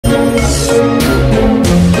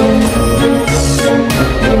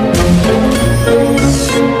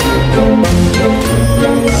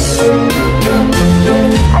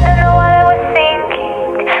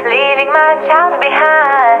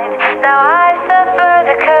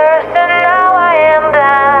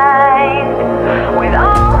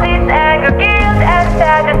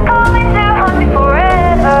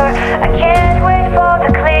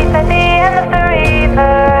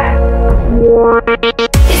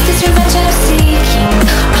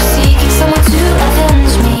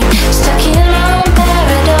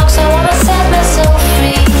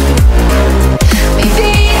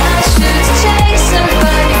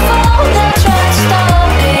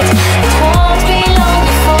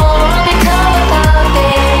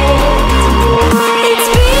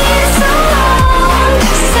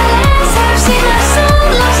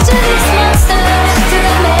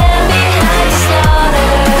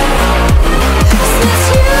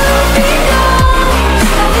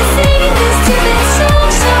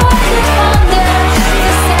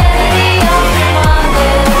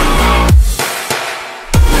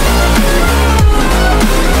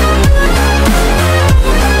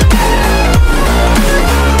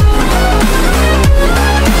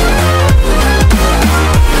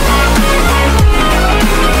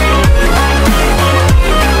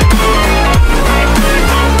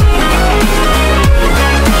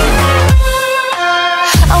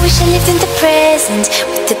lived in the present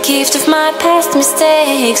with the gift of my past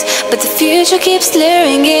mistakes, but the future keeps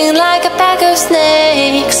luring in like a pack of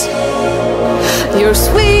snakes. Your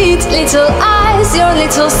sweet little eyes, your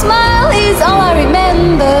little smile is all I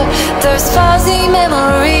remember. Those fuzzy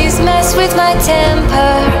memories mess with my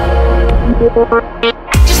temper.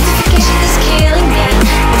 Justification is killing me,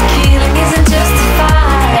 but killing isn't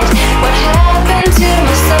justified. What happened to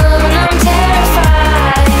my soul? I'm terrified.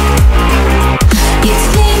 It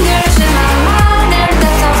lingers in my mind and the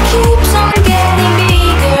thought keeps on getting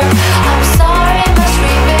bigger. I'm sorry, must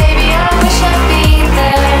be, baby, I wish I'd been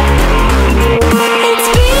there. It's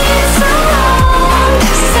been so long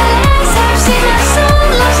since the last I've seen my soul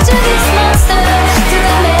lost to this monster, to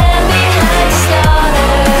the man behind the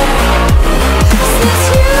slaughter. Since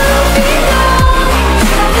you've been gone,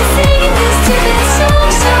 I've been singing this stupid song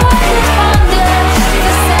so I could ponder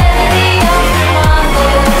the sanity of the wonder.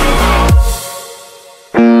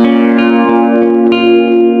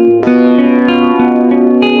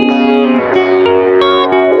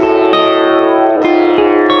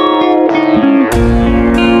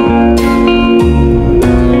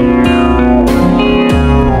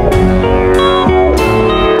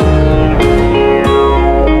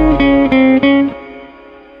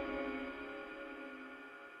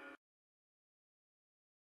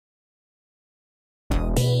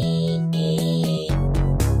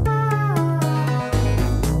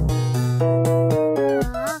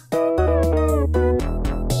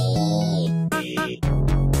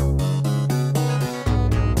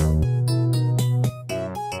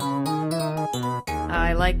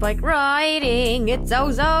 I like bike riding, it's so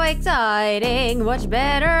exciting. Much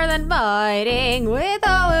better than fighting with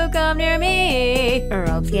all who come near me.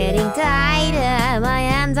 Rope's getting tighter, my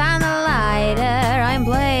hands on the lighter. I'm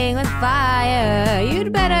playing with fire,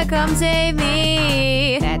 you'd better come save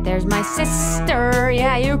me. That there's my sister,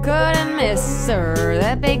 yeah, you couldn't miss her.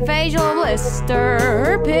 That big facial blister,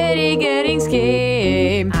 her pity getting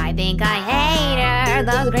scheme. I think I hate her,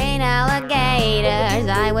 those green alligators.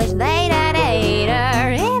 I wish they'd had ate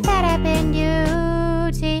her if that had been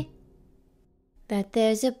duty. But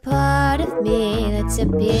there's a part of me that's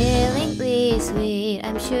appealingly sweet.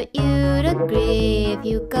 I'm sure you'd agree if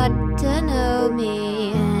you got to know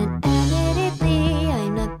me. And admittedly,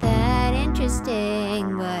 I'm not that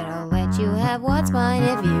interesting, but I'll let you have what's mine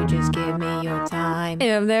if you just give me your time.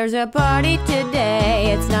 If there's a party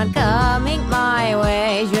today, it's not coming my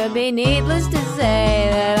way. Should be needless to say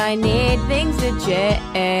that I need things to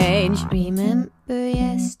change. Remember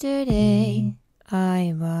yesterday,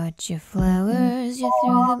 I bought you flowers, you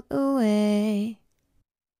threw them away.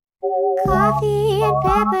 Coffee and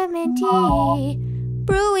peppermint tea,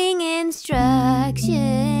 brewing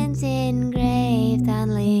instructions engraved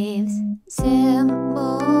on leaves.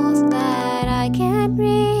 Symbols that I can't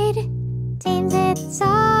read, seems it's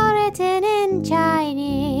all written in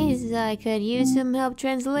Chinese. I could use some help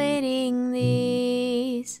translating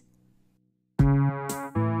these.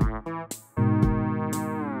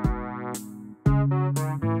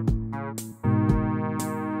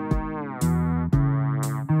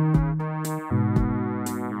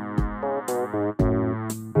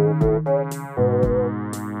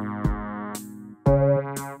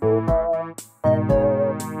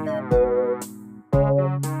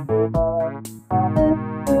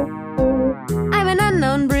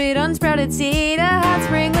 Seed, a hot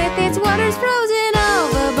spring with its waters frozen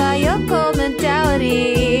over by your cold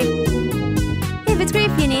mentality. If it's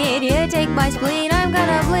grief you need, you take my spleen. I'm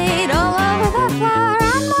gonna bleed all over the floor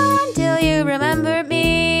and more until you remember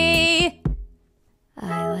me.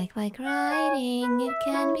 I like bike riding, it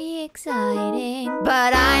can be exciting,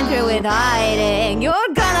 but I'm through with hiding.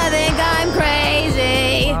 You're gonna think I'm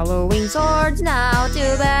crazy. Following swords now,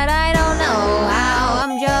 too bad I don't know how.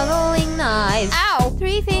 I'm juggling knives. Ow!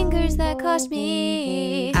 3 fingers that cost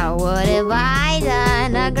me. How would have I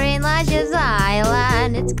done a green luscious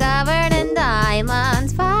island? It's covered in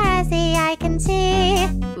diamonds, far as the eye can see.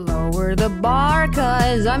 Lower the bar,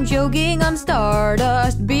 cause I'm choking on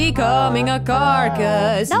stardust, becoming a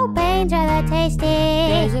carcass. No pain's rather tasty.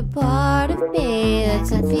 There's a part of me that's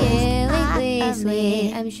unfeelingly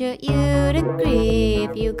sweet. I'm sure you'd agree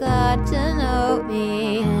if you got to know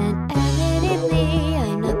me. And admittedly,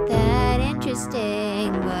 I'm not that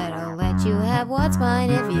interesting, but I'll let you have what's mine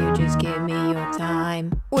if you just give me your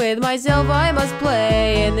time. With myself I must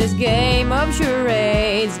play in this game of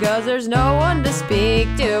charades, cause there's no one to speak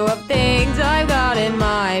to of things I've got in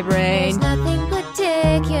my brain. There's nothing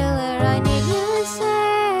particular I need you to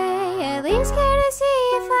say, at least care to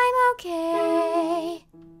see if I'm okay.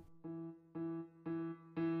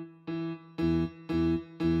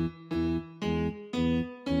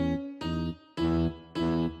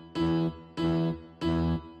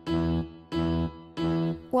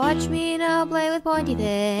 Watch me now play with pointy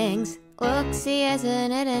things. Look, see,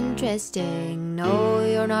 isn't it interesting? No,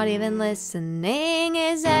 you're not even listening.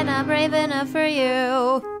 Is that not brave enough for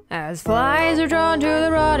you? As flies are drawn to the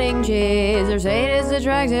rotting cheese, or Satan is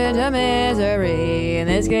attracted to misery. In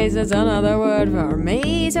this case, it's another word for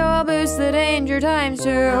me, so I'll boost the danger times 2.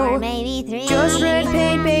 Or maybe 3. Just red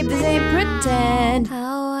paint, babe, this ain't pretend.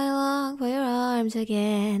 How I long for your arms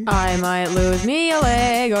again. I might lose me a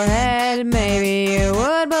leg or head, maybe you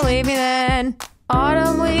would believe me then.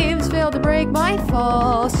 Autumn leaves failed to break my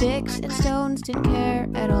fall. Sticks and stones didn't care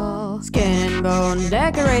at all. Skin and bones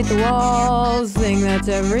decorate the walls. Think that's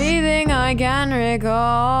everything I can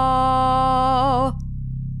recall.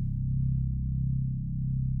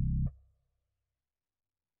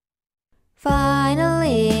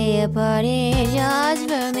 Finally, a party just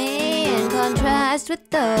for me. In contrast with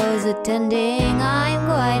those attending, I'm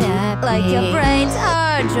quite happy. Like your brain's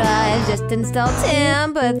hard drive, just install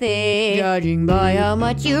sympathy. Judging by how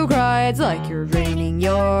much you cry, it's like you're draining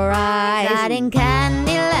your eyes. Not in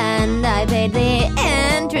Candyland, I paid the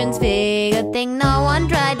entrance fee. Good thing no one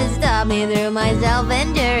tried to stop me through my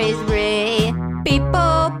self-injury spree.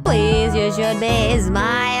 People, please, you should be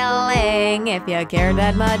smiling. If you cared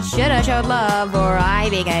that much, should have showed love, or I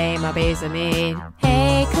became a piece of meat.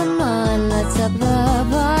 Hey, come on, let's up the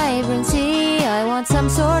vibrancy. I want some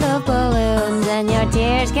sort of balloons, and your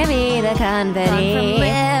tears can be the confetti. From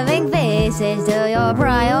living faces to your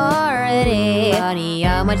priority. Honey,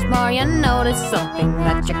 how much more you notice something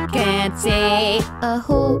that you can't see. A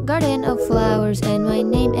whole garden of flowers and my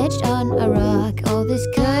name etched on a rock. All this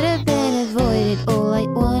could have been avoided. All I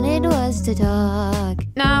wanted was to talk.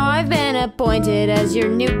 Now I've been appointed as your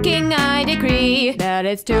new king. I decree that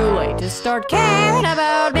it's too late to start caring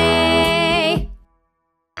about me.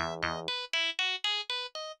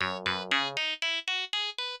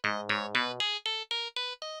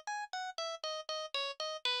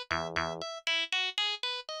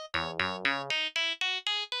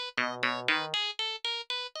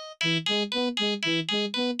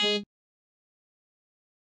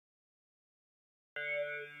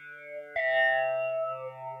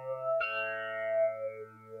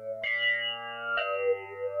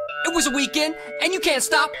 It was a weekend, and you can't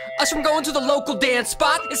stop us from going to the local dance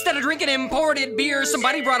spot. Instead of drinking imported beer,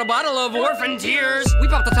 somebody brought a bottle of Orphan Tears. We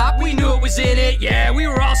popped the top, we knew it was in it. Yeah, we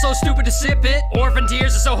were all so stupid to sip it. Orphan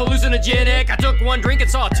Tears is so hallucinogenic. I took one drink and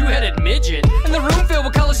saw a two-headed midget. And the room filled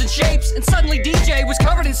with colors and shapes, and suddenly DJ was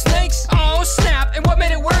covered in snakes. Oh, snap, and what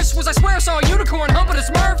made it worse was I swear I saw a unicorn humping a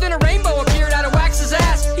Smurf, then a rainbow appeared out of Wax's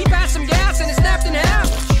ass. He passed some gas and it snapped in half.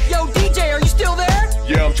 Yo, DJ, are you still there?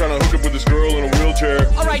 Yeah, I'm trying to hook up with this girl in a wheelchair.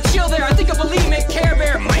 Alright, chill there, I think a bulimic Care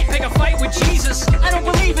Bear might pick a fight with Jesus. I don't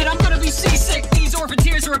believe it, I'm gonna be seasick. These Orphan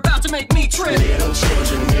Tears are about to make me trip. Little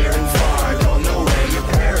children near and far don't know where your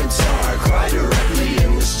parents are. Cry directly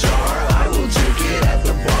in this jar, I will drink it at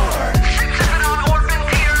the bar. Sippin' on Orphan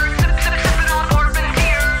Tears, sippin' on Orphan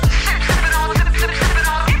Tears, sippin' on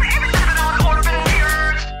Orphan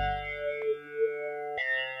Tears.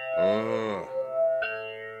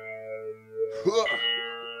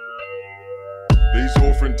 These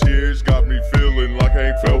Orphan Tears got me feeling like I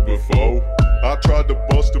ain't felt before. I tried to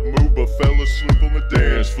bust a move but fell asleep on the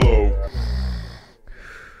dance floor.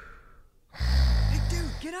 Hey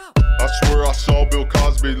dude, get up! I swear I saw Bill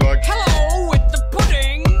Cosby like Hello with the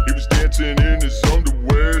pudding! he was dancing in his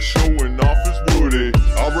underwear, showing off his woody.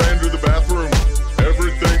 I ran to the bathroom,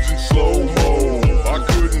 everything's in slow-mo. I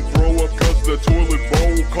couldn't throw up cause the toilet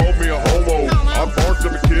bowl called me a homo. I barked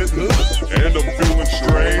up a kitten, and I'm feeling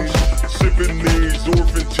strange. Sipping these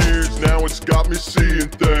Orphan Tears, now it's got me seeing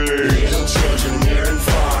things. Little children near and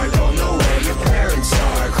far don't know where your parents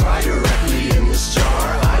are. Cry directly in this jar,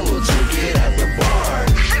 I will drink it at the bar.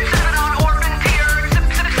 Sippin' on Orphan Tears,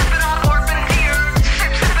 sippin' on Orphan Tears,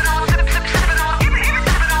 sippin' on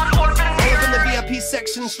Orphan Tears. In the VIP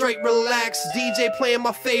section, straight relax. DJ playing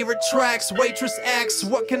my favorite tracks. Waitress asks,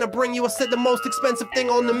 what can I bring you? I said the most expensive thing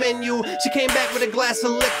on the menu. She came back with a glass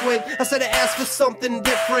of liquid. I said I asked for something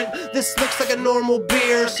different. This looks like a normal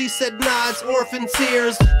beer. She said, nah, it's Orphan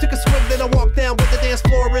Tears. Took a swig, then I walked down where the dance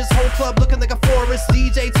floor is. Whole club looking like a forest.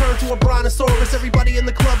 DJ turned to a brontosaurus. Everybody in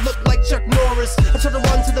the club looked like Chuck Norris. I told her